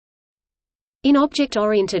In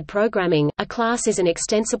object-oriented programming, a class is an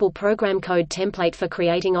extensible program code template for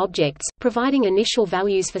creating objects, providing initial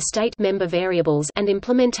values for state member variables and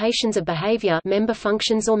implementations of behavior member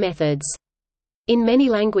functions or methods. In many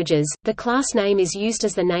languages, the class name is used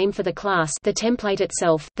as the name for the class, the template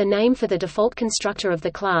itself, the name for the default constructor of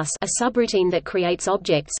the class, a subroutine that creates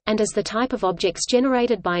objects, and as the type of objects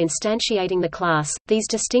generated by instantiating the class. These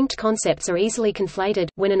distinct concepts are easily conflated.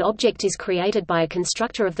 When an object is created by a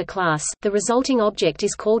constructor of the class, the resulting object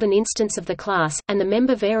is called an instance of the class, and the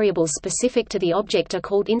member variables specific to the object are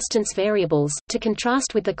called instance variables, to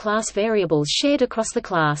contrast with the class variables shared across the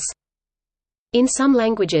class. In some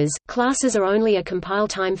languages, classes are only a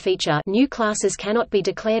compile-time feature. New classes cannot be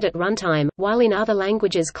declared at runtime, while in other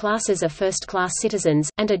languages classes are first-class citizens,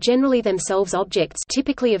 and are generally themselves objects,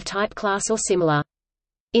 typically of type class or similar.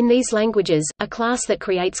 In these languages, a class that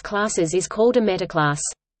creates classes is called a metaclass.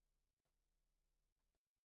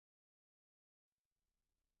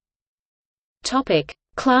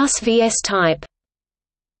 Class vs type.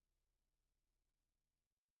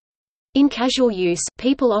 In casual use,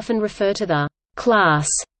 people often refer to the class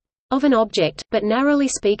of an object, but narrowly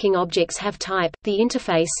speaking objects have type, the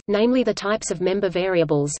interface, namely the types of member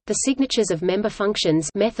variables, the signatures of member functions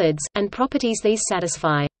methods, and properties these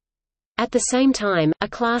satisfy. At the same time, a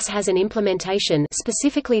class has an implementation,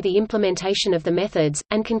 specifically the implementation of the methods,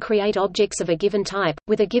 and can create objects of a given type,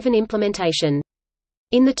 with a given implementation.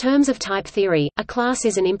 In the terms of type theory, a class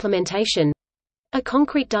is an implementation, a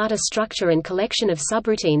concrete data structure and collection of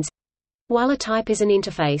subroutines, while a type is an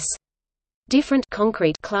interface. Different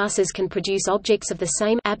concrete classes can produce objects of the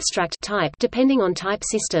same abstract type depending on type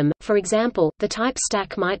system. For example, the type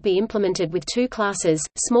stack might be implemented with two classes: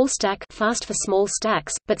 small stack, fast for small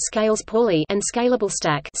stacks, but scales poorly, and scalable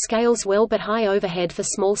stack, scales well but high overhead for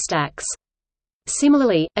small stacks.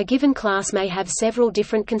 Similarly, a given class may have several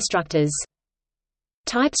different constructors.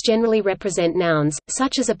 Types generally represent nouns,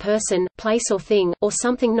 such as a person, place or thing, or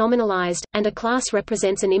something nominalized, and a class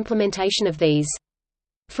represents an implementation of these.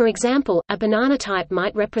 For example, a banana type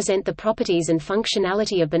might represent the properties and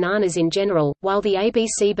functionality of bananas in general, while the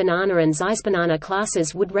ABC banana and Zeisbanana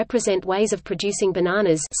classes would represent ways of producing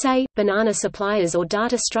bananas, say, banana suppliers, or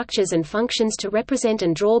data structures and functions to represent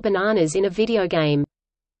and draw bananas in a video game.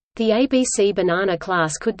 The ABC banana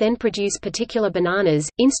class could then produce particular bananas.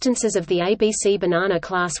 Instances of the ABC banana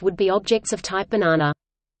class would be objects of type banana.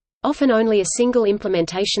 Often only a single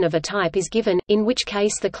implementation of a type is given, in which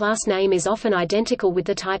case the class name is often identical with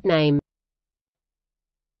the type name.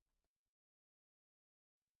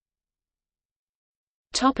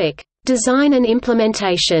 Topic: Design and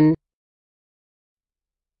implementation.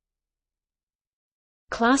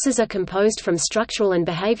 Classes are composed from structural and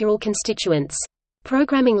behavioral constituents.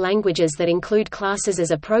 Programming languages that include classes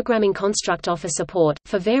as a programming construct offer support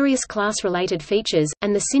for various class-related features,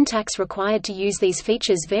 and the syntax required to use these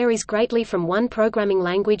features varies greatly from one programming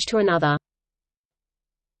language to another.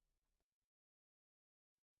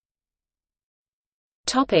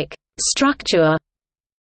 Topic: Structure.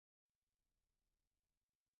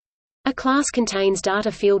 A class contains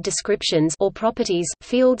data field descriptions or properties,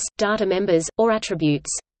 fields, data members, or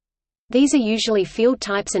attributes. These are usually field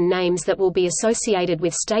types and names that will be associated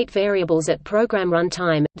with state variables at program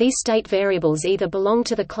runtime. These state variables either belong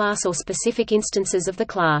to the class or specific instances of the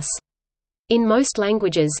class. In most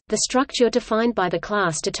languages, the structure defined by the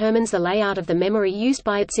class determines the layout of the memory used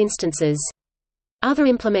by its instances. Other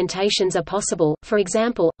implementations are possible, for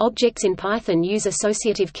example, objects in Python use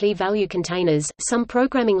associative key-value containers. Some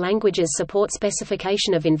programming languages support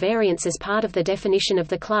specification of invariants as part of the definition of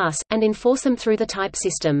the class, and enforce them through the type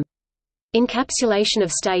system. Encapsulation of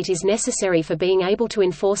state is necessary for being able to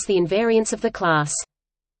enforce the invariants of the class.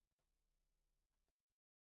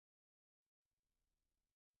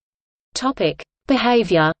 Topic: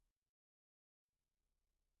 Behavior.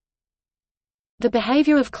 The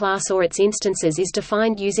behavior of class or its instances is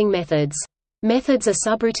defined using methods. Methods are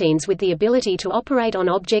subroutines with the ability to operate on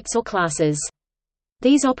objects or classes.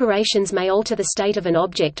 These operations may alter the state of an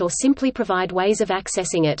object or simply provide ways of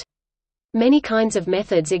accessing it. Many kinds of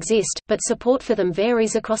methods exist, but support for them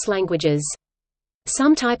varies across languages.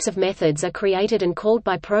 Some types of methods are created and called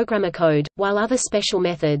by programmer code, while other special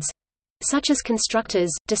methods, such as constructors,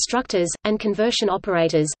 destructors, and conversion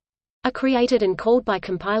operators, are created and called by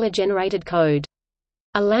compiler-generated code.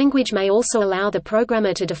 A language may also allow the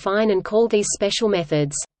programmer to define and call these special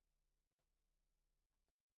methods.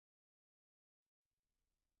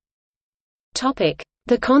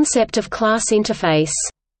 The concept of class interface.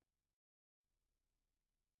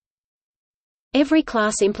 Every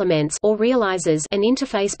class implements or realizes an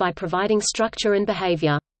interface by providing structure and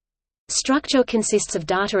behavior. Structure consists of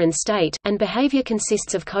data and state, and behavior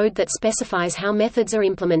consists of code that specifies how methods are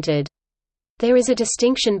implemented. There is a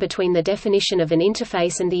distinction between the definition of an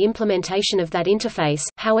interface and the implementation of that interface.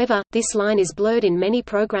 However, this line is blurred in many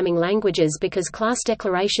programming languages because class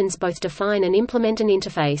declarations both define and implement an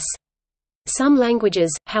interface. Some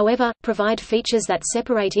languages, however, provide features that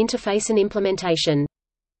separate interface and implementation.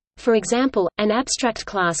 For example, an abstract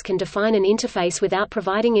class can define an interface without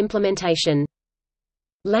providing implementation.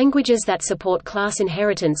 Languages that support class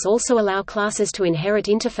inheritance also allow classes to inherit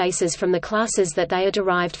interfaces from the classes that they are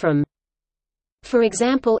derived from. For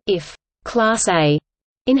example, if class A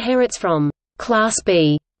inherits from class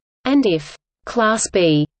B, and if class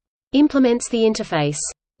B implements the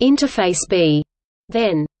interface B,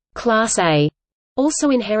 then class A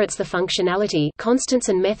also inherits the functionality constants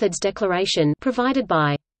and methods declaration provided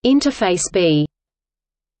by interface B.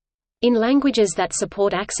 In languages that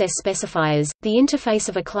support access specifiers, the interface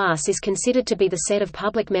of a class is considered to be the set of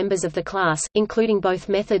public members of the class, including both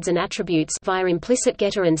methods and attributes via implicit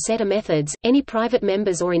getter and setter methods. Any private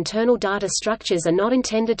members or internal data structures are not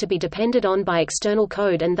intended to be depended on by external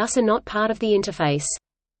code and thus are not part of the interface.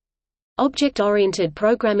 Object-oriented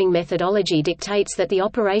programming methodology dictates that the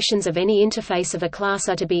operations of any interface of a class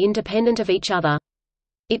are to be independent of each other.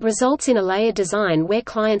 It results in a layered design where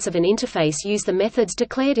clients of an interface use the methods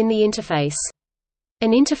declared in the interface.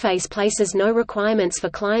 An interface places no requirements for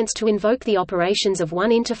clients to invoke the operations of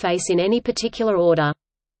one interface in any particular order.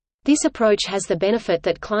 This approach has the benefit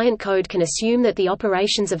that client code can assume that the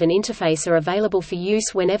operations of an interface are available for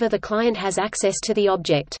use whenever the client has access to the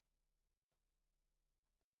object.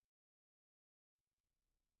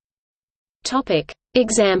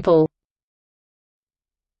 Example: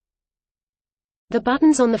 the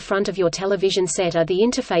buttons on the front of your television set are the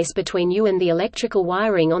interface between you and the electrical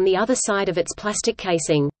wiring on the other side of its plastic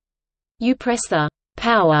casing. You press the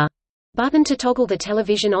power button to toggle the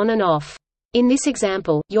television on and off. In this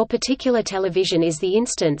example, your particular television is the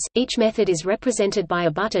instance, each method is represented by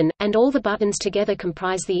a button, and all the buttons together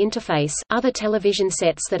comprise the interface. Other television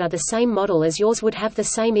sets that are the same model as yours would have the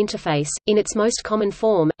same interface. In its most common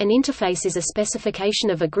form, an interface is a specification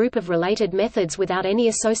of a group of related methods without any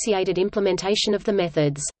associated implementation of the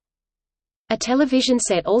methods. A television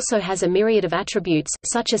set also has a myriad of attributes,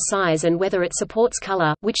 such as size and whether it supports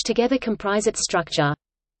color, which together comprise its structure.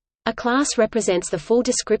 A class represents the full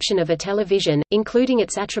description of a television, including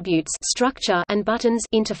its attributes, structure, and buttons,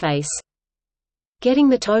 interface. Getting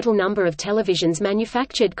the total number of televisions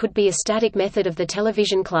manufactured could be a static method of the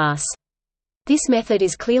television class. This method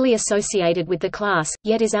is clearly associated with the class,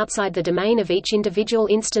 yet is outside the domain of each individual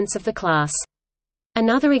instance of the class.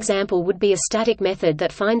 Another example would be a static method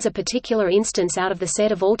that finds a particular instance out of the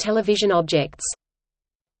set of all television objects.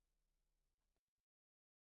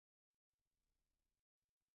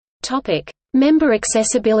 Member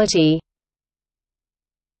accessibility.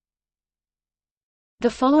 The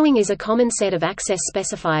following is a common set of access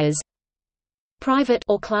specifiers. Private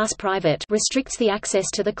or class private restricts the access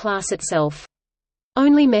to the class itself.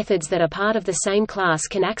 Only methods that are part of the same class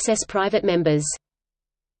can access private members.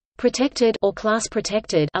 Protected or class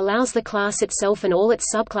protected allows the class itself and all its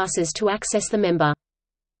subclasses to access the member.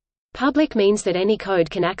 Public means that any code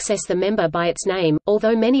can access the member by its name.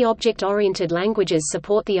 Although many object-oriented languages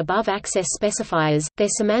support the above access specifiers, their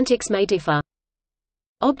semantics may differ.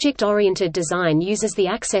 Object-oriented design uses the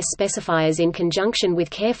access specifiers in conjunction with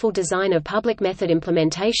careful design of public method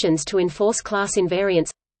implementations to enforce class invariance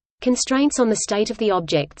constraints on the state of the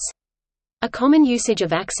objects. A common usage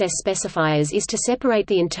of access specifiers is to separate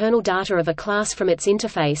the internal data of a class from its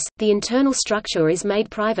interface. The internal structure is made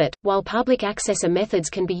private, while public accessor methods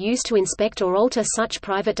can be used to inspect or alter such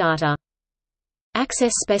private data.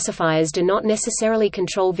 Access specifiers do not necessarily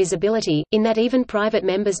control visibility, in that even private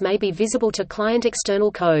members may be visible to client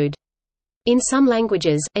external code. In some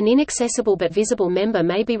languages, an inaccessible but visible member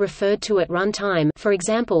may be referred to at runtime, for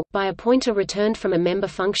example, by a pointer returned from a member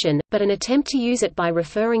function, but an attempt to use it by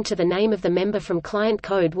referring to the name of the member from client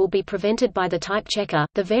code will be prevented by the type checker.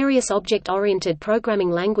 The various object-oriented programming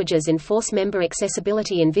languages enforce member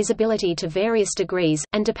accessibility and visibility to various degrees,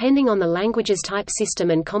 and depending on the language's type system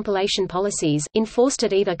and compilation policies, enforced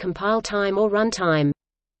at either compile time or runtime.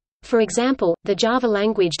 For example, the Java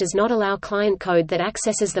language does not allow client code that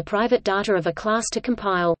accesses the private data of a class to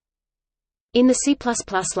compile. In the C++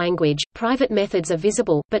 language, private methods are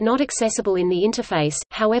visible, but not accessible in the interface.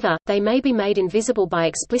 However, they may be made invisible by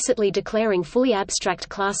explicitly declaring fully abstract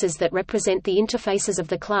classes that represent the interfaces of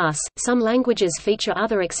the class. Some languages feature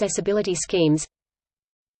other accessibility schemes.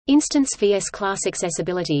 Instance vs class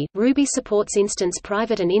accessibility. Ruby supports instance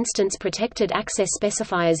private and instance protected access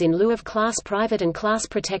specifiers in lieu of class private and class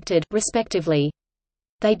protected, respectively.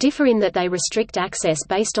 They differ in that they restrict access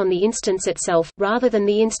based on the instance itself, rather than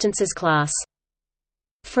the instance's class.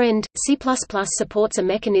 Friend. C++ supports a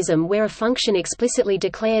mechanism where a function explicitly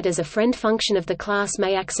declared as a friend function of the class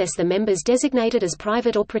may access the members designated as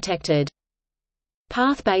private or protected.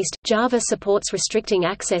 Path-based. Java supports restricting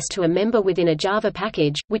access to a member within a Java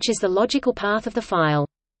package, which is the logical path of the file.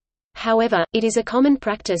 However, it is a common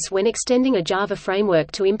practice when extending a Java framework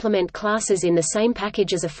to implement classes in the same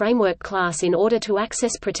package as a framework class in order to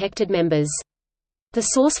access protected members. The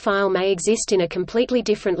source file may exist in a completely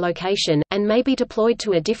different location, and may be deployed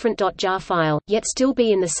to a different .jar file, yet still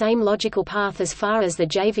be in the same logical path as far as the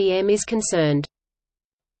JVM is concerned.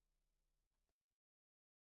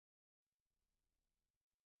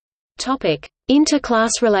 Interclass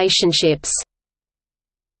relationships.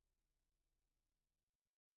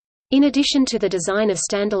 In addition to the design of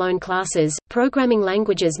standalone classes, programming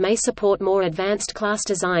languages may support more advanced class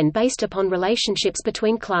design based upon relationships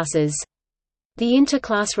between classes. The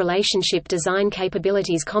interclass relationship design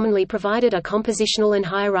capabilities commonly provided are compositional and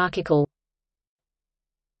hierarchical.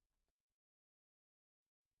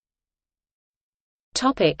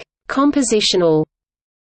 Compositional.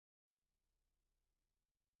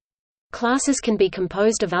 Classes can be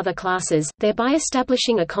composed of other classes, thereby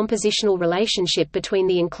establishing a compositional relationship between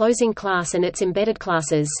the enclosing class and its embedded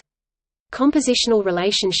classes. Compositional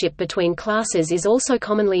relationship between classes is also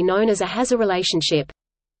commonly known as a Hazer relationship.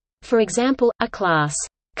 For example, a class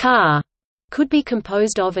car could be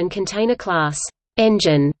composed of and contain a class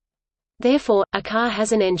engine. Therefore, a car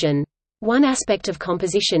has an engine. One aspect of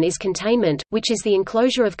composition is containment, which is the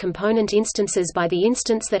enclosure of component instances by the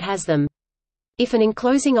instance that has them. If an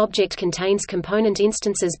enclosing object contains component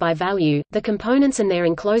instances by value, the components and their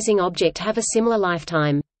enclosing object have a similar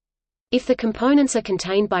lifetime. If the components are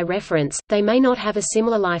contained by reference, they may not have a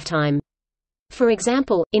similar lifetime. For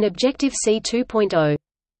example, in Objective-C 2.0,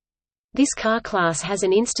 this car class has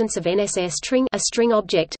an instance of NSSTring, a string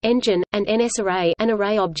object, engine, and NSArray, an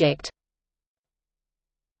array object.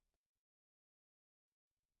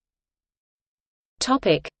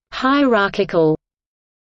 Topic: Hierarchical.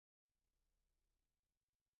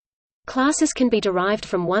 Classes can be derived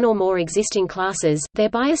from one or more existing classes,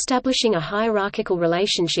 thereby establishing a hierarchical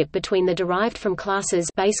relationship between the derived from classes,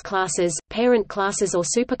 base classes, parent classes or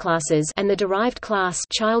superclasses, and the derived class,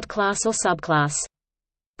 child class or subclass.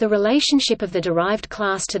 The relationship of the derived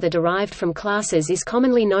class to the derived from classes is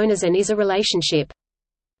commonly known as an is-a relationship.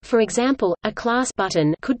 For example, a class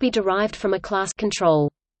button could be derived from a class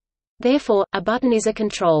control. Therefore, a button is a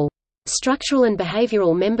control. Structural and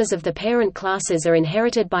behavioral members of the parent classes are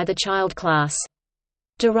inherited by the child class.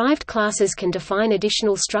 Derived classes can define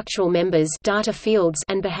additional structural members, data fields,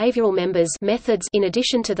 and behavioral members, methods, in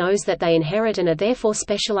addition to those that they inherit and are therefore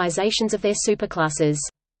specializations of their superclasses.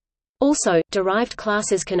 Also, derived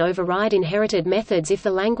classes can override inherited methods if the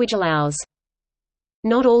language allows.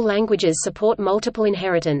 Not all languages support multiple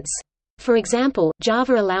inheritance. For example,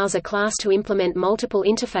 Java allows a class to implement multiple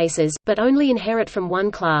interfaces, but only inherit from one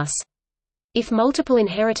class. If multiple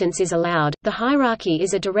inheritance is allowed, the hierarchy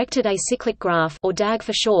is a directed acyclic graph, or DAG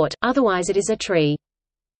for short, otherwise it is a tree.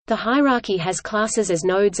 The hierarchy has classes as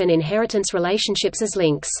nodes and inheritance relationships as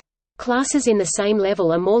links. Classes in the same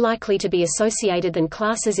level are more likely to be associated than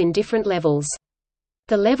classes in different levels.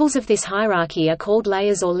 The levels of this hierarchy are called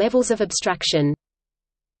layers or levels of abstraction.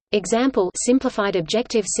 Example: simplified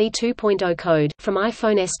Objective-C 2.0 code, from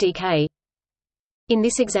iPhone SDK. In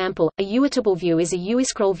this example, a uItable view is a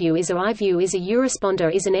uIscroll view is a iView is a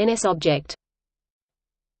uResponder is an NS object.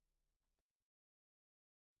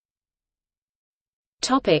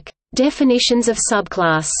 Topic: Definitions of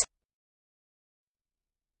subclass.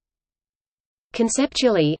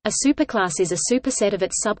 Conceptually, a superclass is a superset of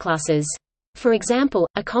its subclasses. For example,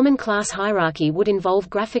 a common class hierarchy would involve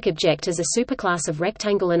GraphicObject as a superclass of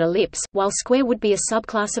rectangle and ellipse, while square would be a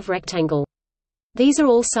subclass of rectangle. These are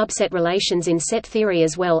all subset relations in set theory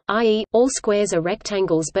as well, i.e., all squares are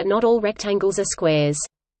rectangles but not all rectangles are squares.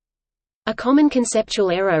 A common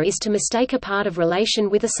conceptual error is to mistake a part of relation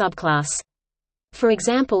with a subclass. For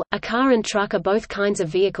example, a car and truck are both kinds of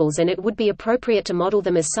vehicles and it would be appropriate to model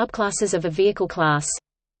them as subclasses of a vehicle class.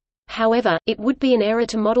 However, it would be an error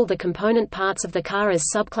to model the component parts of the car as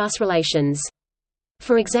subclass relations.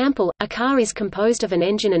 For example, a car is composed of an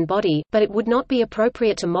engine and body, but it would not be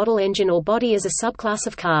appropriate to model engine or body as a subclass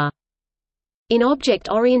of car. In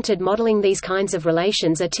object-oriented modeling, these kinds of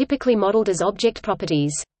relations are typically modeled as object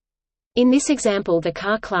properties. In this example, the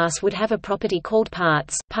car class would have a property called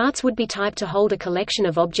parts. Parts would be typed to hold a collection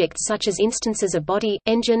of objects such as instances of body,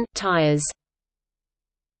 engine, tires.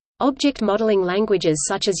 Object modeling languages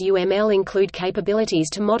such as UML include capabilities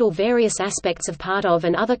to model various aspects of part of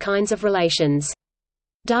and other kinds of relations.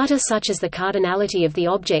 Data such as the cardinality of the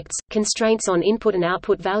objects, constraints on input and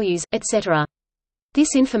output values, etc.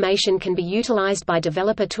 This information can be utilized by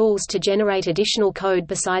developer tools to generate additional code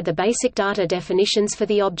beside the basic data definitions for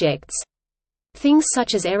the objects. Things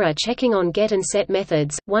such as error checking on get and set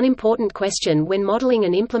methods. One important question when modeling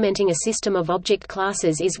and implementing a system of object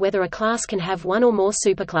classes is whether a class can have one or more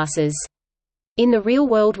superclasses. In the real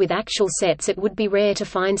world with actual sets, it would be rare to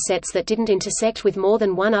find sets that didn't intersect with more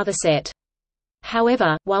than one other set.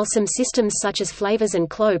 However, while some systems such as Flavors and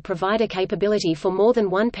Clo provide a capability for more than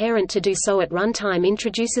one parent to do so at runtime,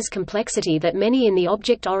 introduces complexity that many in the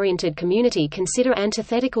object-oriented community consider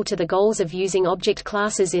antithetical to the goals of using object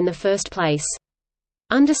classes in the first place.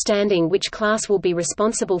 Understanding which class will be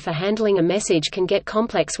responsible for handling a message can get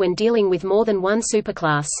complex when dealing with more than one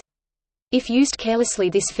superclass. If used carelessly,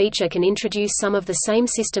 this feature can introduce some of the same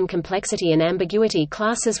system complexity and ambiguity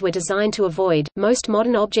classes were designed to avoid. Most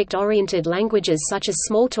modern object-oriented languages such as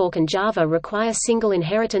Smalltalk and Java require single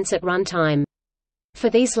inheritance at runtime. For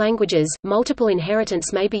these languages, multiple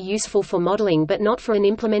inheritance may be useful for modeling but not for an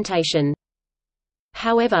implementation.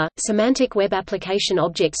 However, semantic web application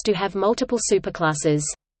objects do have multiple superclasses.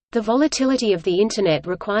 The volatility of the Internet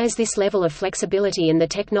requires this level of flexibility, and the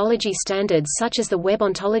technology standards such as the Web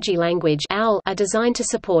Ontology Language (OWL) are designed to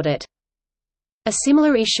support it. A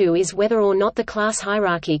similar issue is whether or not the class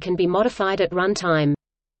hierarchy can be modified at runtime.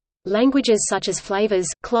 Languages such as Flavors,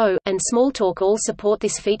 Clo, and Smalltalk all support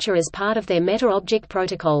this feature as part of their meta-object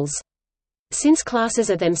protocols. Since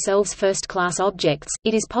classes are themselves first-class objects,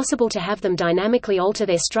 it is possible to have them dynamically alter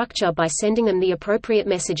their structure by sending them the appropriate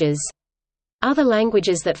messages. Other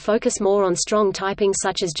languages that focus more on strong typing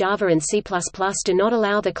such as Java and C++ do not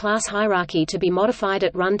allow the class hierarchy to be modified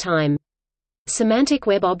at runtime. Semantic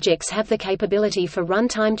web objects have the capability for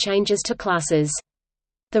runtime changes to classes.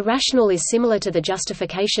 The rationale is similar to the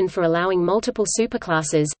justification for allowing multiple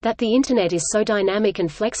superclasses, that the Internet is so dynamic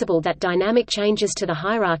and flexible that dynamic changes to the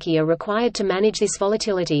hierarchy are required to manage this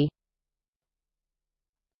volatility.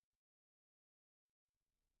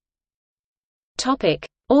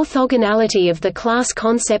 Orthogonality of the class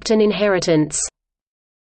concept and inheritance.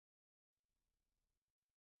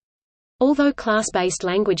 Although class-based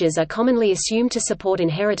languages are commonly assumed to support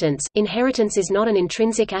inheritance, inheritance is not an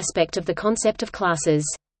intrinsic aspect of the concept of classes.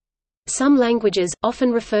 Some languages,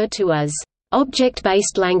 often referred to as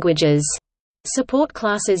object-based languages, support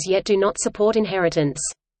classes yet do not support inheritance.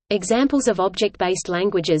 Examples of object-based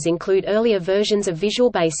languages include earlier versions of Visual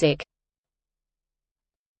Basic.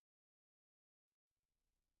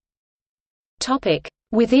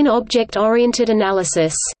 Within object-oriented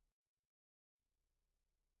analysis.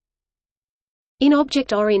 In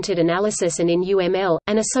object-oriented analysis and in UML,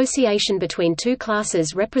 an association between two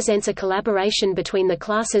classes represents a collaboration between the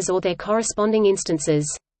classes or their corresponding instances.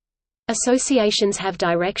 Associations have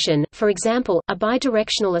direction. For example, a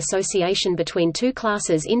bidirectional association between two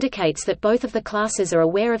classes indicates that both of the classes are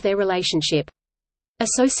aware of their relationship.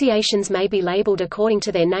 Associations may be labeled according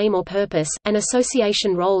to their name or purpose. An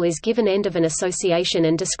association role is given end of an association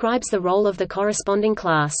and describes the role of the corresponding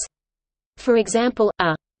class. For example,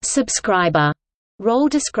 a subscriber role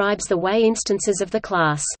describes the way instances of the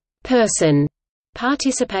class person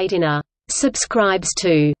participate in a subscribes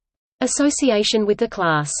to association with the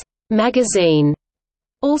class magazine.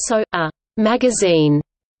 Also, a magazine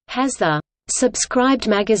has the subscribed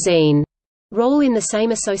magazine role in the same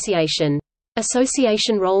association.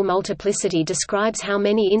 Association role multiplicity describes how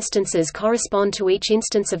many instances correspond to each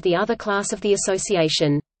instance of the other class of the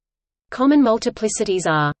association. Common multiplicities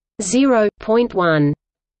are 0.1,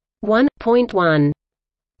 1.1,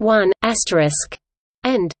 1 asterisk,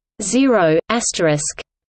 and 0 asterisk,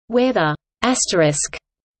 where the asterisk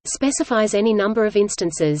specifies any number of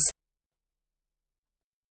instances.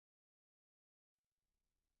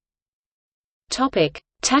 Topic: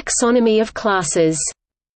 Taxonomy of classes.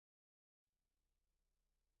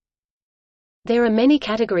 There are many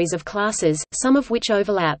categories of classes, some of which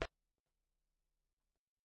overlap.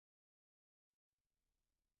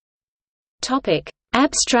 Topic: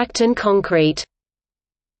 Abstract and concrete.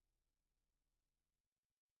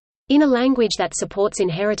 In a language that supports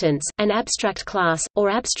inheritance, an abstract class,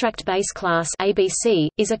 or abstract base class (ABC),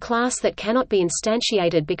 is a class that cannot be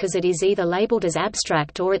instantiated because it is either labeled as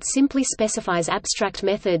abstract or it simply specifies abstract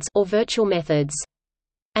methods or virtual methods.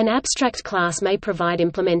 An abstract class may provide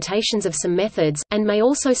implementations of some methods, and may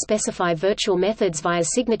also specify virtual methods via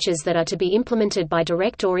signatures that are to be implemented by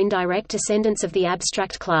direct or indirect descendants of the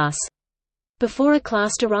abstract class. Before a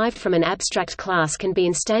class derived from an abstract class can be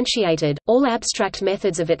instantiated, all abstract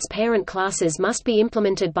methods of its parent classes must be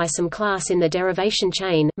implemented by some class in the derivation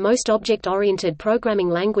chain. Most object-oriented programming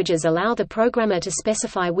languages allow the programmer to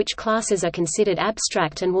specify which classes are considered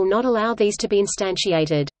abstract and will not allow these to be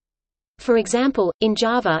instantiated. For example, in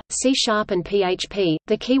Java, C# and PHP,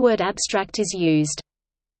 the keyword abstract is used.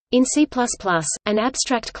 In C++, an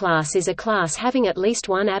abstract class is a class having at least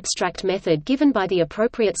one abstract method given by the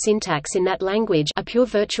appropriate syntax in that language, a pure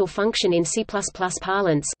virtual function in C++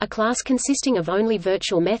 parlance. A class consisting of only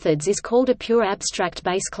virtual methods is called a pure abstract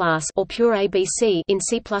base class or pure ABC in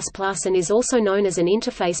C++ and is also known as an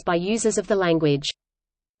interface by users of the language.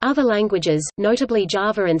 Other languages, notably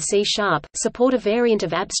Java and C#, support a variant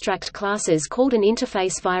of abstract classes called an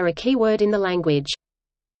interface via a keyword in the language.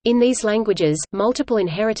 In these languages, multiple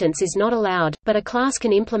inheritance is not allowed, but a class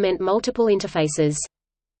can implement multiple interfaces.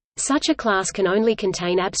 Such a class can only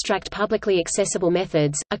contain abstract publicly accessible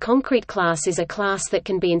methods. A concrete class is a class that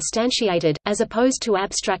can be instantiated, as opposed to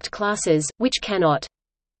abstract classes, which cannot.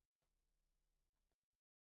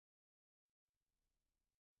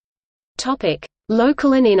 Topic: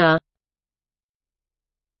 Local and inner.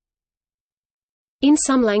 In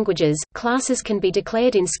some languages, classes can be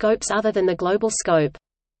declared in scopes other than the global scope.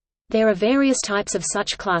 There are various types of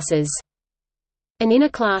such classes. An inner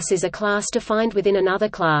class is a class defined within another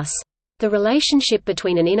class. The relationship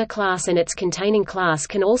between an inner class and its containing class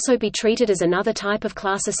can also be treated as another type of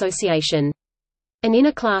class association. An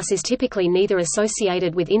inner class is typically neither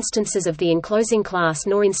associated with instances of the enclosing class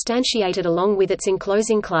nor instantiated along with its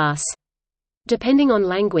enclosing class. Depending on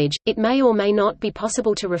language, it may or may not be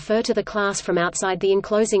possible to refer to the class from outside the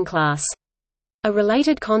enclosing class. A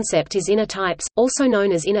related concept is inner types, also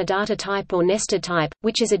known as inner data type or nested type,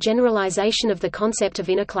 which is a generalization of the concept of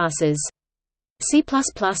inner classes. C++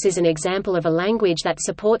 is an example of a language that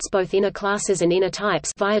supports both inner classes and inner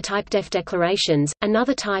types via typedef declarations.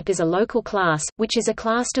 Another type is a local class, which is a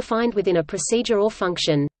class defined within a procedure or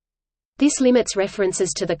function. This limits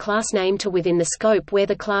references to the class name to within the scope where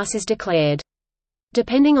the class is declared.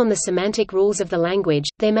 Depending on the semantic rules of the language,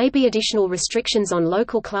 there may be additional restrictions on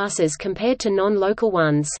local classes compared to non-local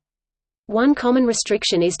ones. One common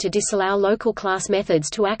restriction is to disallow local class methods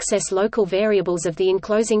to access local variables of the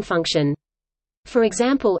enclosing function. For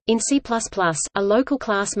example, in C++, a local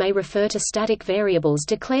class may refer to static variables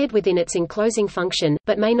declared within its enclosing function,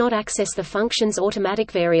 but may not access the function's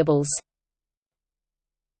automatic variables.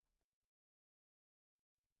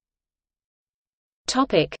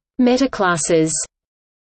 Metaclasses.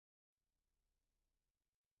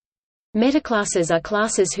 Metaclasses are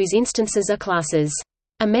classes whose instances are classes.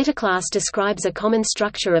 A metaclass describes a common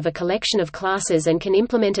structure of a collection of classes and can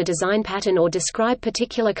implement a design pattern or describe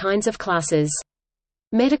particular kinds of classes.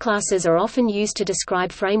 Metaclasses are often used to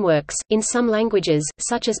describe frameworks. In some languages,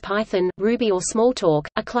 such as Python, Ruby or Smalltalk,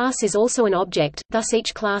 a class is also an object, thus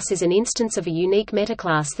each class is an instance of a unique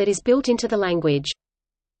metaclass that is built into the language.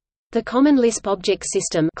 The Common Lisp Object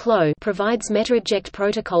System provides metaobject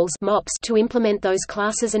protocols to implement those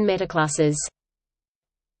classes and metaclasses.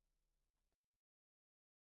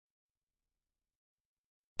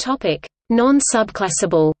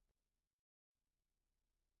 Non-subclassable.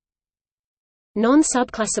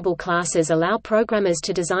 Non-subclassable classes allow programmers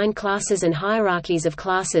to design classes and hierarchies of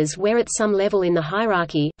classes where at some level in the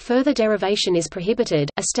hierarchy, further derivation is prohibited.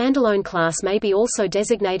 A standalone class may be also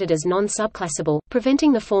designated as non-subclassable,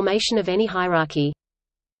 preventing the formation of any hierarchy.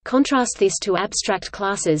 Contrast this to abstract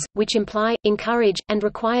classes, which imply, encourage, and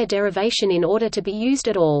require derivation in order to be used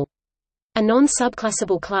at all. A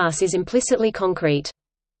non-subclassable class is implicitly concrete.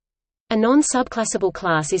 A non-subclassable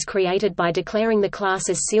class is created by declaring the class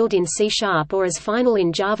as sealed in C# or as final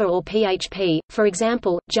in Java or PHP. For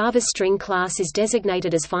example, Java's string class is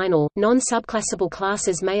designated as final. Non-subclassable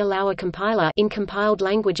classes may allow a compiler in compiled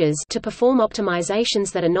languages to perform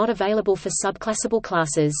optimizations that are not available for subclassable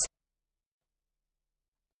classes.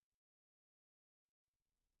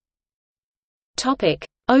 Topic: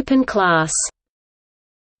 Open class.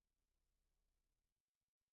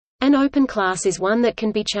 An open class is one that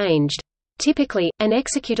can be changed. Typically, an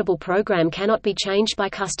executable program cannot be changed by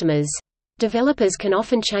customers. Developers can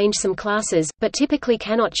often change some classes, but typically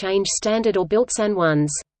cannot change standard or built-in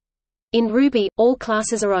ones. In Ruby, all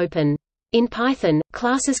classes are open. In Python,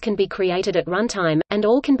 classes can be created at runtime, and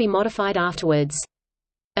all can be modified afterwards.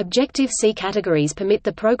 Objective-C categories permit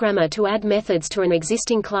the programmer to add methods to an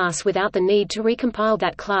existing class without the need to recompile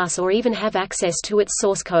that class or even have access to its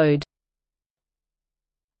source code.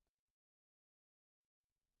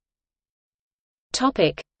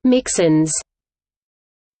 Mixins.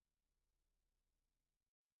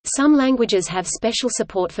 Some languages have special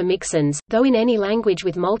support for mixins, though in any language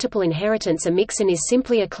with multiple inheritance a mixin is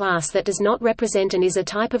simply a class that does not represent and is a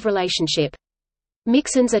type of relationship.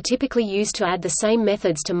 Mixins are typically used to add the same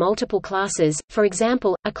methods to multiple classes. For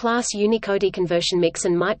example, a class Unicode conversion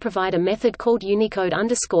mixin might provide a method called Unicode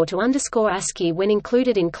 _to ASCII when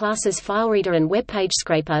included in classes FileReader and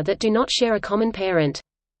WebPageScraper that do not share a common parent.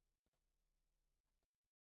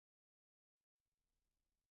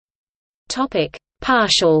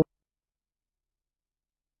 Partial.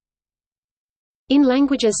 In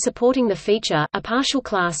languages supporting the feature, a partial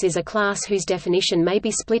class is a class whose definition may be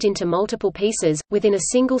split into multiple pieces, within a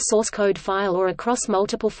single source code file or across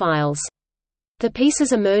multiple files. The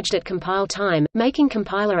pieces are merged at compile time, making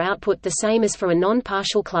compiler output the same as for a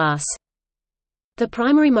non-partial class. The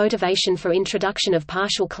primary motivation for introduction of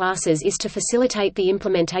partial classes is to facilitate the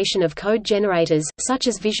implementation of code generators, such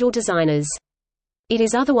as visual designers. It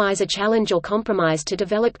is otherwise a challenge or compromise to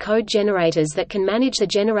develop code generators that can manage the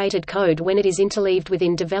generated code when it is interleaved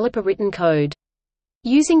within developer-written code.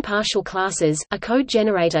 Using partial classes, a code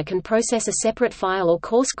generator can process a separate file or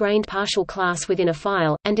coarse-grained partial class within a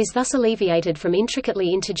file, and is thus alleviated from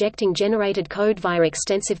intricately interjecting generated code via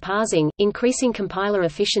extensive parsing, increasing compiler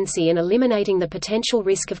efficiency and eliminating the potential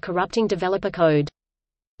risk of corrupting developer code.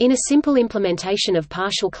 In a simple implementation of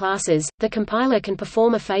partial classes, the compiler can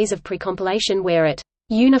perform a phase of precompilation where it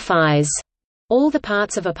unifies all the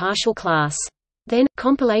parts of a partial class. Then,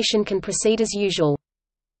 compilation can proceed as usual.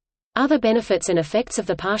 Other benefits and effects of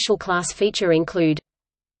the partial class feature include: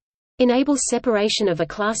 enables separation of a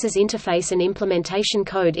class's interface and implementation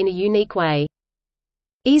code in a unique way.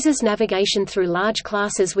 Eases navigation through large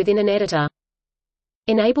classes within an editor.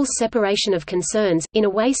 Enables separation of concerns, in a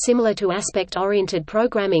way similar to aspect-oriented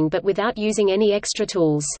programming but without using any extra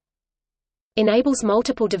tools. Enables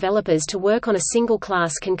multiple developers to work on a single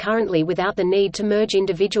class concurrently without the need to merge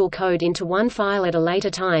individual code into one file at a later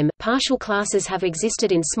time. Partial classes have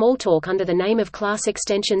existed in Smalltalk under the name of class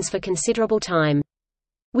extensions for considerable time.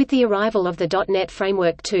 With the arrival of the .NET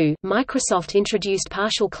Framework 2, Microsoft introduced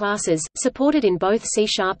partial classes, supported in both C#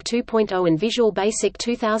 2.0 and Visual Basic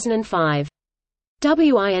 2005.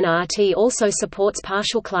 WINRT also supports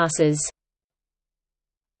partial classes.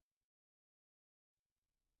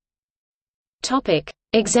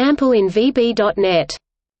 Example in VB.NET.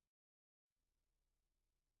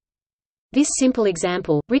 This simple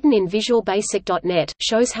example, written in Visual Basic.NET,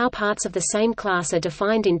 shows how parts of the same class are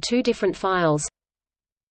defined in two different files.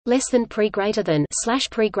 Less than pre greater than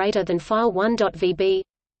file1.vb,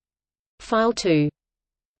 file2.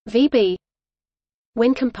 VB.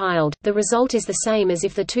 When compiled, the result is the same as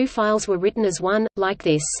if the two files were written as one, like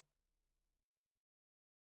this.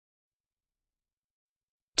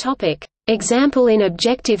 Example in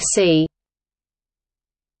Objective-C.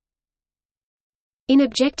 In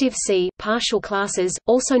Objective-C, partial classes,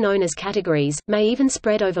 also known as categories, may even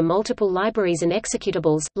spread over multiple libraries and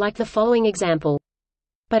executables, like the following example.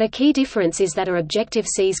 But a key difference is that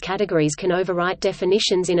Objective-C's categories can overwrite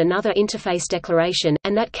definitions in another interface declaration,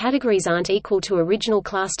 and that categories aren't equal to original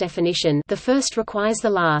class definition. The first requires the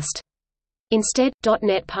last. Instead,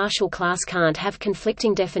 .NET partial class can't have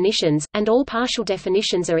conflicting definitions, and all partial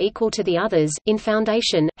definitions are equal to the others. In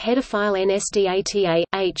Foundation, header file NSDATA,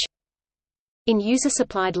 H. In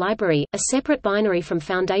user-supplied library, a separate binary from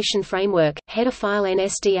Foundation framework, header file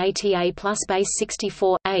NSDATA plus base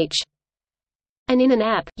 64, H. And in an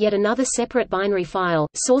app, yet another separate binary file,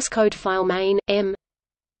 source code file main, M.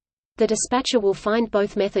 The dispatcher will find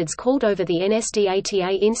both methods called over the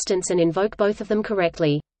NSDATA instance and invoke both of them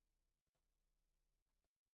correctly.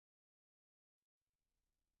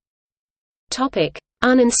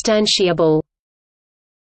 Uninstantiable.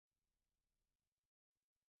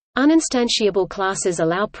 Uninstantiable classes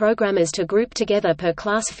allow programmers to group together per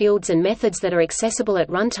class fields and methods that are accessible at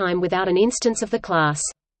runtime without an instance of the class.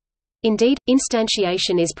 Indeed,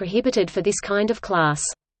 instantiation is prohibited for this kind of class.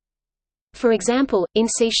 For example, in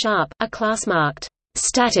C#, a class marked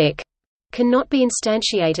static cannot be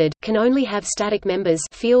instantiated, can only have static members,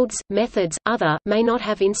 fields, methods, other, may not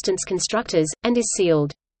have instance constructors, and is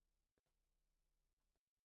sealed.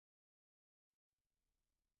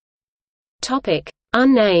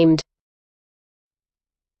 Unnamed.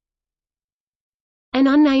 An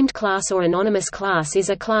unnamed class or anonymous class is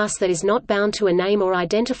a class that is not bound to a name or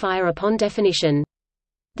identifier upon definition.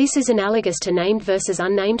 This is analogous to named versus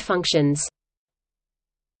unnamed functions.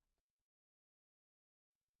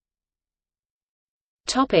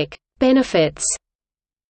 Benefits.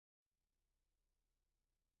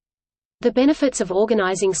 The benefits of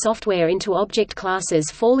organizing software into object classes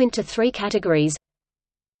fall into three categories.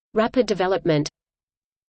 Rapid development.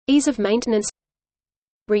 Ease of maintenance.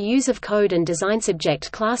 Reuse of code and design.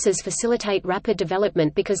 Subject classes facilitate rapid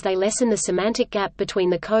development because they lessen the semantic gap between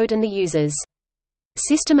the code and the users.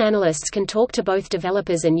 System analysts can talk to both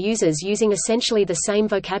developers and users using essentially the same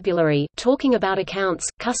vocabulary, talking about accounts,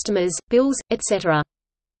 customers, bills, etc.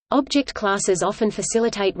 Object classes often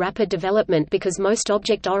facilitate rapid development because most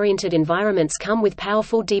object-oriented environments come with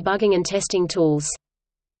powerful debugging and testing tools.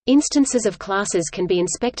 Instances of classes can be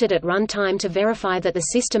inspected at runtime to verify that the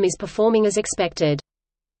system is performing as expected.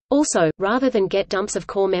 Also, rather than get dumps of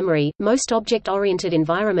core memory, most object-oriented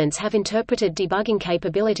environments have interpreted debugging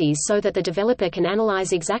capabilities so that the developer can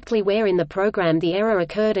analyze exactly where in the program the error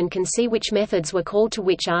occurred and can see which methods were called to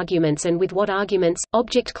which arguments and with what arguments.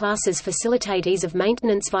 Object classes facilitate ease of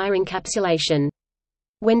maintenance via encapsulation.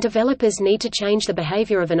 When developers need to change the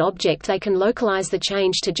behavior of an object, they can localize the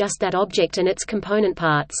change to just that object and its component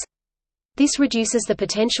parts. This reduces the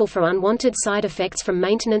potential for unwanted side effects from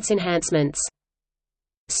maintenance enhancements.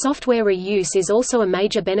 Software reuse is also a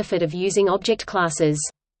major benefit of using object classes.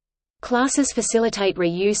 Classes facilitate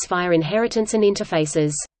reuse via inheritance and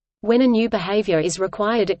interfaces. When a new behavior is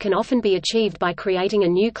required, it can often be achieved by creating a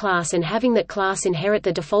new class and having that class inherit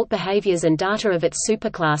the default behaviors and data of its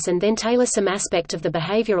superclass and then tailor some aspect of the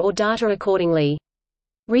behavior or data accordingly.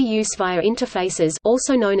 Reuse via interfaces,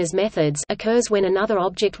 also known as methods, occurs when another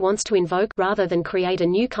object wants to invoke rather than create a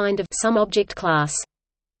new kind of some object class.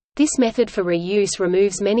 This method for reuse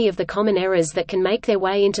removes many of the common errors that can make their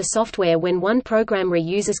way into software when one program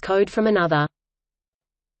reuses code from another.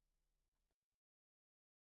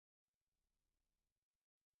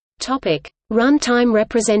 Topic: Runtime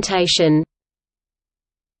representation.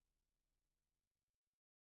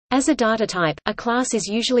 As a data type, a class is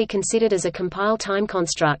usually considered as a compile-time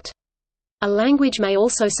construct. A language may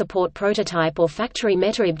also support prototype or factory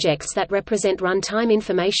metaobjects that represent runtime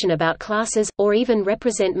information about classes, or even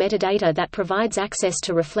represent metadata that provides access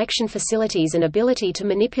to reflection facilities and ability to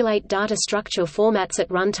manipulate data structure formats at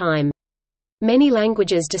runtime. Many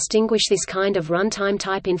languages distinguish this kind of runtime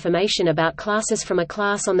type information about classes from a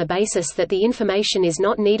class on the basis that the information is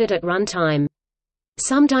not needed at runtime.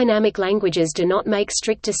 Some dynamic languages do not make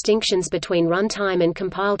strict distinctions between runtime and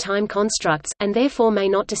compile-time constructs, and therefore may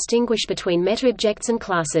not distinguish between metaobjects and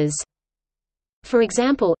classes. For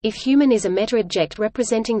example, if human is a metaobject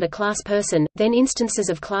representing the class person, then instances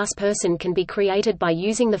of class person can be created by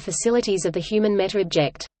using the facilities of the human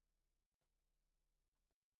metaobject.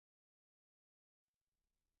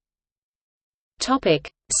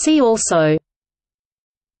 See also: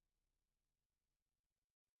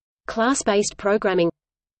 Class-based programming,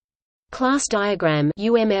 Class diagram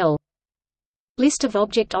 (UML), List of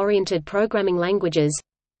object-oriented programming languages,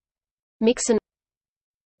 Mixin,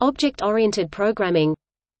 Object-oriented programming,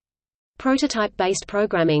 Prototype-based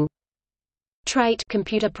programming, Trait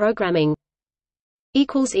computer programming.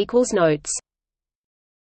 Notes